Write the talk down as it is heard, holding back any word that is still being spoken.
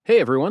Hey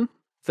everyone,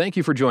 thank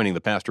you for joining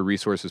the Pastor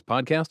Resources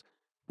Podcast.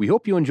 We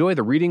hope you enjoy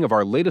the reading of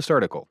our latest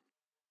article.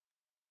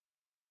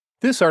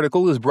 This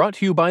article is brought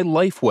to you by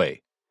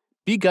Lifeway.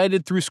 Be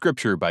guided through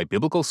Scripture by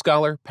biblical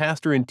scholar,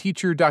 pastor, and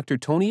teacher Dr.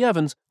 Tony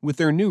Evans with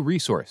their new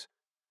resource.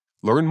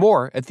 Learn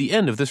more at the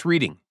end of this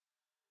reading.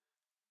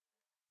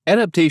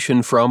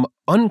 Adaptation from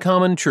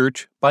Uncommon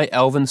Church by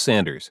Alvin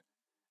Sanders.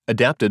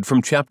 Adapted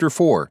from Chapter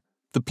 4,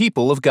 The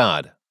People of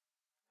God.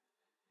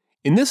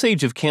 In this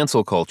age of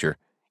cancel culture,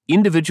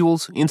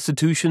 individuals,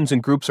 institutions,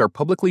 and groups are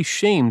publicly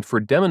shamed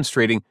for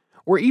demonstrating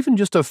or even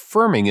just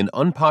affirming an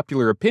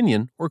unpopular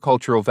opinion or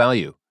cultural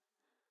value.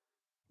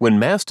 When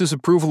mass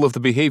disapproval of the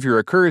behavior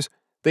occurs,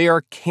 they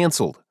are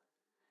canceled.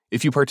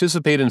 If you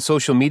participate in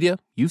social media,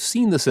 you've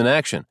seen this in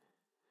action.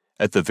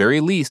 At the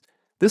very least,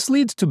 this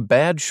leads to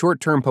bad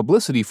short-term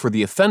publicity for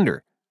the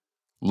offender.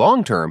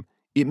 Long-term,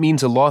 it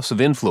means a loss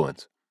of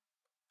influence.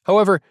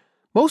 However,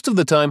 most of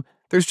the time,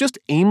 there's just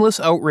aimless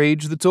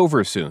outrage that's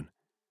over soon.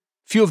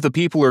 Few of the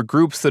people or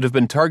groups that have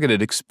been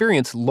targeted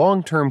experience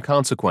long-term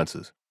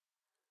consequences.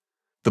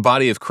 The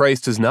body of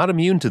Christ is not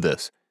immune to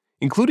this,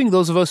 including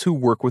those of us who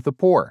work with the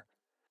poor.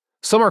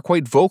 Some are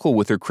quite vocal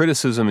with their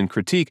criticism and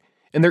critique,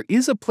 and there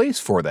is a place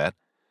for that,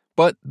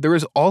 but there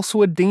is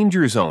also a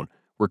danger zone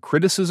where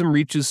criticism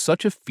reaches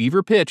such a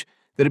fever pitch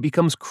that it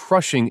becomes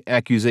crushing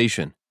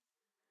accusation.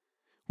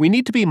 We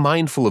need to be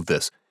mindful of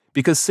this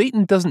because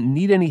Satan doesn't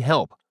need any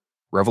help.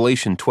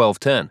 Revelation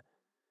 12:10.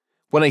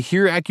 When I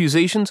hear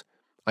accusations,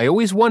 I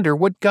always wonder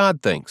what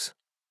God thinks.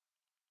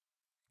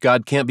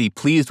 God can't be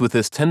pleased with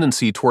this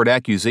tendency toward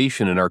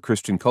accusation in our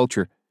Christian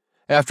culture.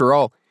 After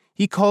all,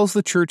 He calls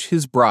the church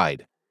His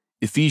bride.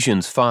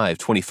 Ephesians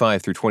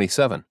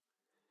 5:25-27.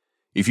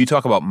 If you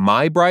talk about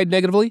my bride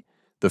negatively,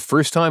 the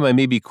first time I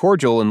may be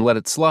cordial and let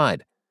it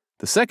slide.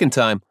 The second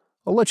time,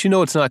 I'll let you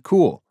know it's not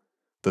cool.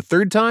 The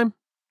third time,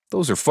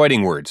 those are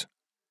fighting words.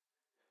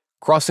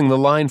 Crossing the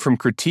line from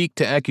critique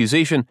to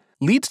accusation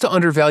leads to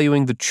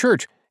undervaluing the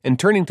church and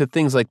turning to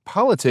things like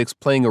politics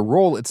playing a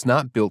role it's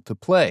not built to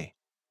play.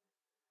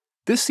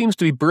 This seems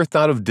to be birthed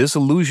out of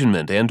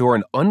disillusionment and/or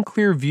an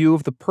unclear view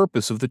of the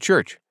purpose of the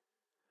church.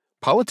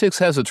 Politics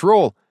has its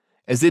role,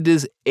 as it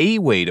is a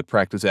way to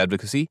practice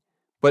advocacy,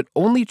 but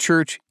only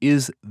church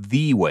is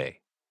the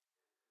way.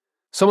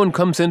 Someone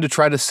comes in to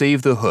try to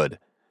save the hood.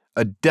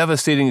 A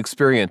devastating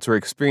experience or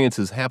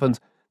experiences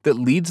happens that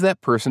leads that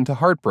person to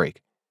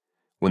heartbreak.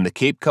 When the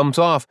cape comes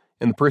off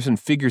and the person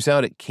figures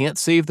out it can't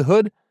save the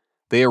hood,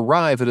 they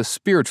arrive at a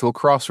spiritual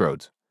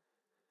crossroads.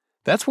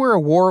 That's where a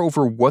war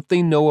over what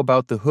they know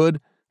about the hood,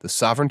 the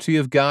sovereignty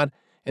of God,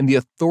 and the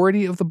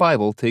authority of the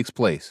Bible takes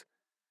place.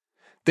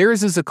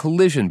 Theirs is a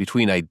collision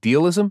between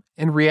idealism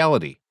and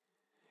reality,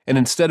 and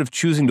instead of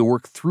choosing to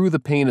work through the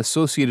pain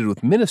associated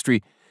with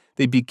ministry,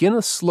 they begin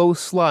a slow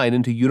slide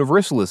into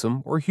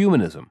universalism or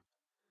humanism.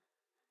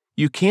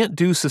 You can't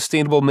do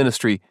sustainable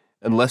ministry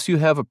unless you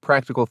have a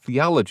practical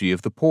theology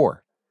of the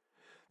poor.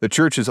 The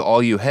church is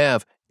all you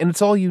have, and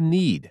it's all you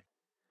need.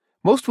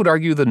 Most would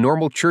argue the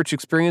normal church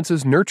experience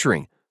is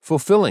nurturing,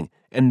 fulfilling,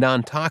 and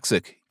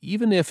non-toxic,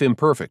 even if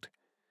imperfect.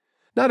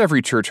 Not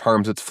every church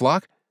harms its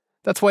flock.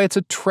 That's why it's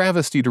a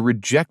travesty to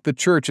reject the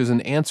church as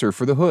an answer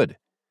for the hood.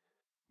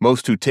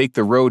 Most who take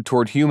the road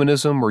toward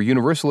humanism or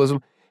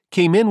universalism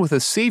came in with a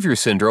savior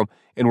syndrome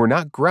and were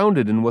not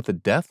grounded in what the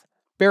death,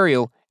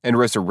 burial, and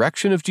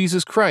resurrection of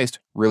Jesus Christ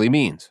really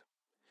means.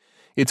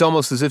 It's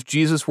almost as if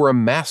Jesus were a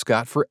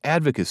mascot for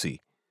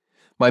advocacy.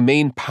 My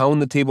main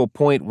pound-the-table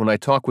point when I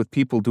talk with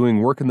people doing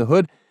work in the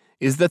hood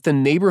is that the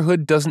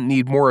neighborhood doesn't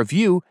need more of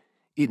you,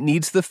 it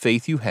needs the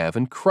faith you have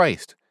in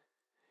Christ.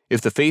 If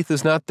the faith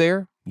is not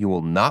there, you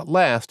will not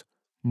last,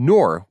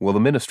 nor will the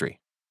ministry.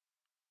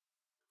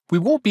 We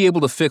won't be able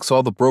to fix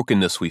all the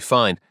brokenness we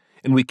find,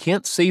 and we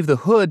can't save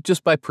the hood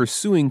just by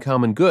pursuing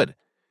common good.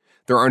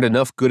 There aren't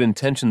enough good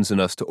intentions in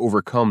us to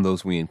overcome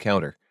those we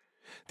encounter.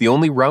 The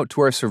only route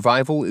to our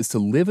survival is to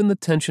live in the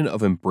tension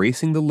of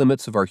embracing the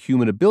limits of our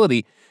human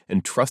ability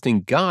and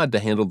trusting God to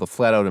handle the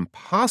flat-out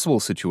impossible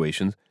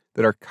situations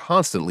that are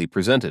constantly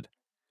presented.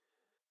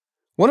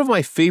 One of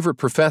my favorite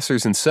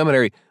professors in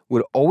seminary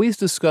would always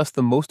discuss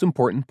the most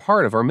important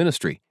part of our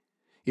ministry.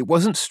 It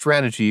wasn't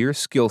strategy or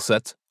skill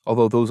sets,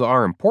 although those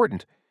are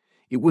important.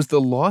 It was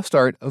the lost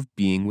art of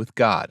being with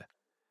God.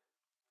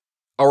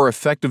 Our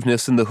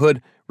effectiveness in the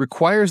hood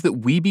requires that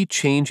we be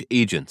change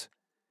agents.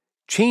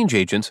 Change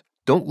agents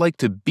don't like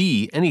to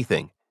be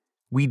anything.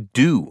 We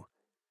do.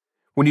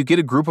 When you get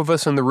a group of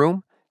us in the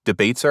room,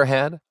 debates are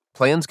had,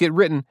 plans get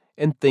written,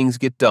 and things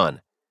get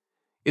done.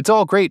 It's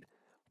all great,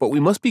 but we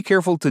must be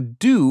careful to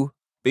do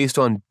based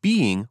on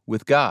being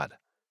with God.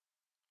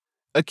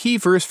 A key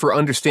verse for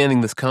understanding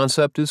this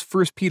concept is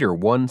 1 Peter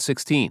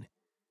 1:16.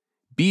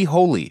 Be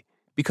holy,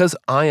 because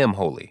I am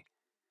holy.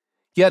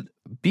 Yet,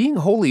 being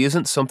holy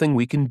isn't something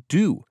we can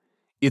do.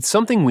 It's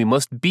something we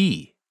must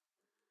be.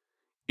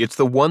 It's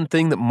the one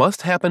thing that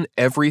must happen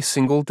every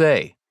single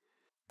day.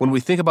 When we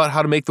think about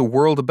how to make the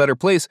world a better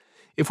place,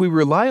 if we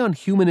rely on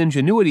human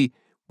ingenuity,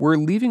 we're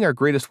leaving our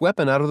greatest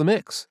weapon out of the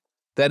mix.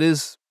 That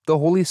is, the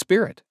Holy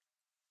Spirit.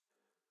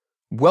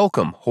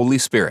 Welcome, Holy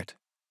Spirit.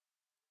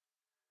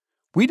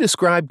 We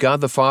describe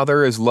God the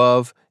Father as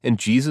love and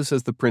Jesus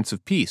as the Prince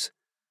of Peace.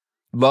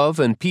 Love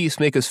and peace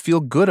make us feel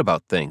good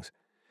about things.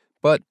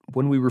 But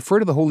when we refer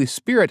to the Holy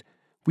Spirit,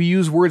 we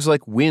use words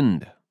like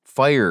wind,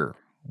 fire,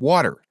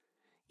 water,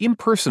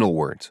 impersonal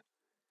words.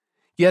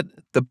 Yet,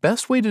 the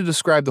best way to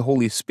describe the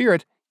Holy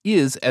Spirit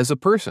is as a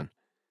person.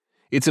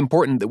 It's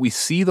important that we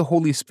see the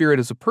Holy Spirit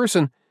as a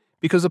person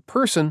because a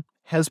person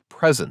has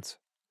presence.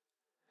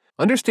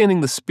 Understanding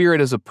the Spirit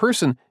as a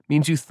person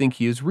means you think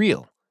he is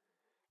real.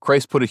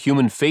 Christ put a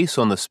human face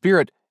on the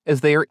Spirit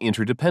as they are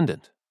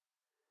interdependent.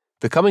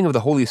 The coming of the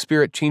Holy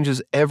Spirit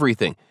changes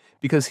everything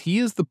because he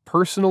is the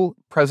personal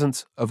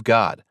presence of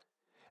God,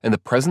 and the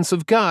presence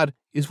of God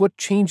is what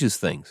changes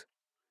things.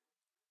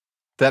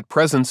 That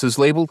presence is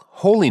labeled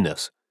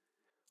holiness.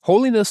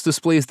 Holiness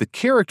displays the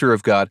character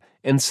of God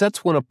and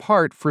sets one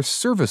apart for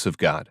service of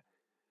God.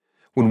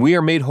 When we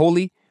are made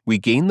holy, we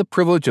gain the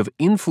privilege of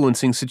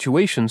influencing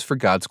situations for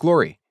God's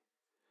glory.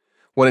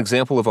 One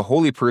example of a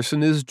holy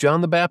person is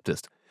John the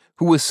Baptist,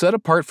 who was set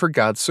apart for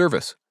God's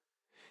service.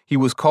 He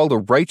was called a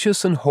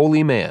righteous and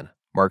holy man,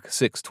 Mark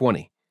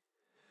 6:20.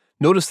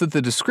 Notice that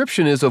the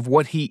description is of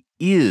what he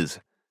is,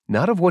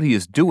 not of what he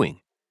is doing.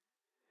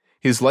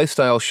 His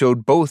lifestyle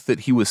showed both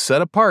that he was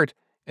set apart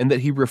and that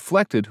he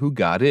reflected who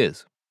God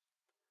is.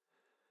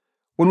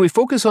 When we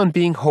focus on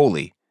being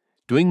holy,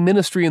 doing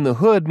ministry in the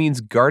hood means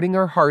guarding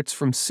our hearts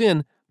from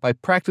sin by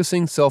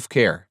practicing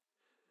self-care.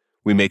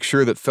 We make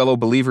sure that fellow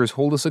believers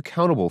hold us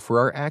accountable for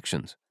our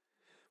actions.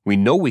 We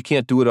know we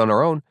can't do it on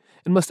our own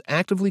and must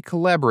actively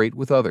collaborate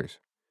with others.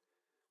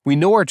 We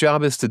know our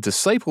job is to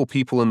disciple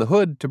people in the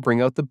hood to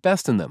bring out the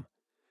best in them.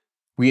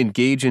 We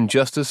engage in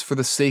justice for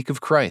the sake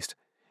of Christ,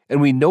 and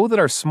we know that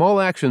our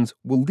small actions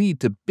will lead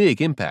to big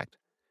impact.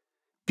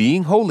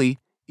 Being holy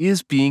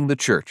is being the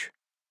church.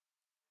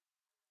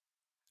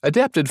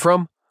 Adapted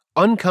from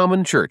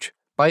Uncommon Church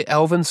by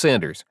Alvin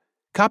Sanders.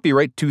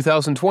 Copyright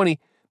 2020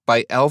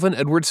 by Alvin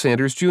Edward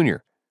Sanders, Jr.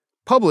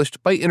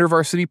 Published by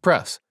InterVarsity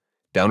Press,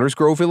 Downers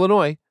Grove,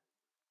 Illinois.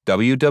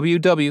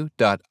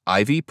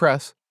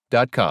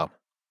 www.ivpress.com.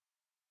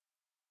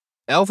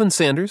 Alvin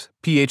Sanders,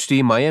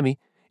 Ph.D., Miami,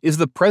 is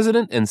the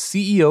president and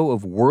CEO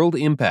of World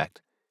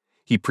Impact.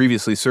 He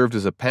previously served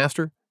as a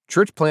pastor,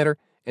 church planter,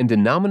 and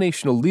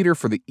denominational leader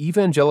for the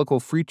Evangelical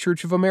Free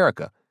Church of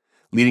America,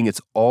 leading its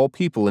All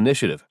People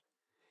initiative.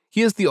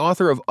 He is the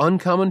author of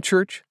Uncommon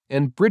Church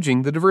and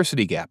Bridging the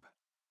Diversity Gap.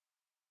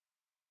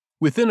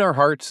 Within our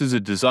hearts is a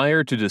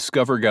desire to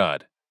discover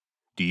God.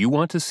 Do you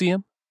want to see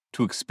Him?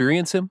 To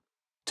experience Him?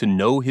 To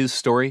know His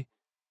story?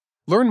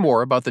 Learn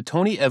more about the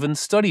Tony Evans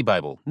Study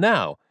Bible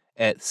now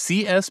at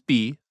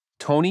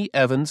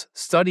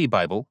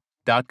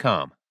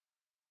csbtonyevansstudybible.com.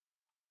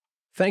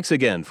 Thanks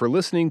again for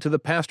listening to the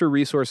Pastor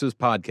Resources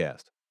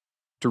Podcast.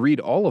 To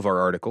read all of our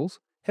articles,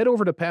 head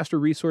over to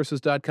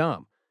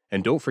pastorresources.com,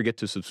 and don't forget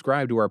to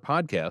subscribe to our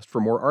podcast for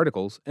more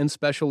articles and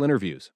special interviews.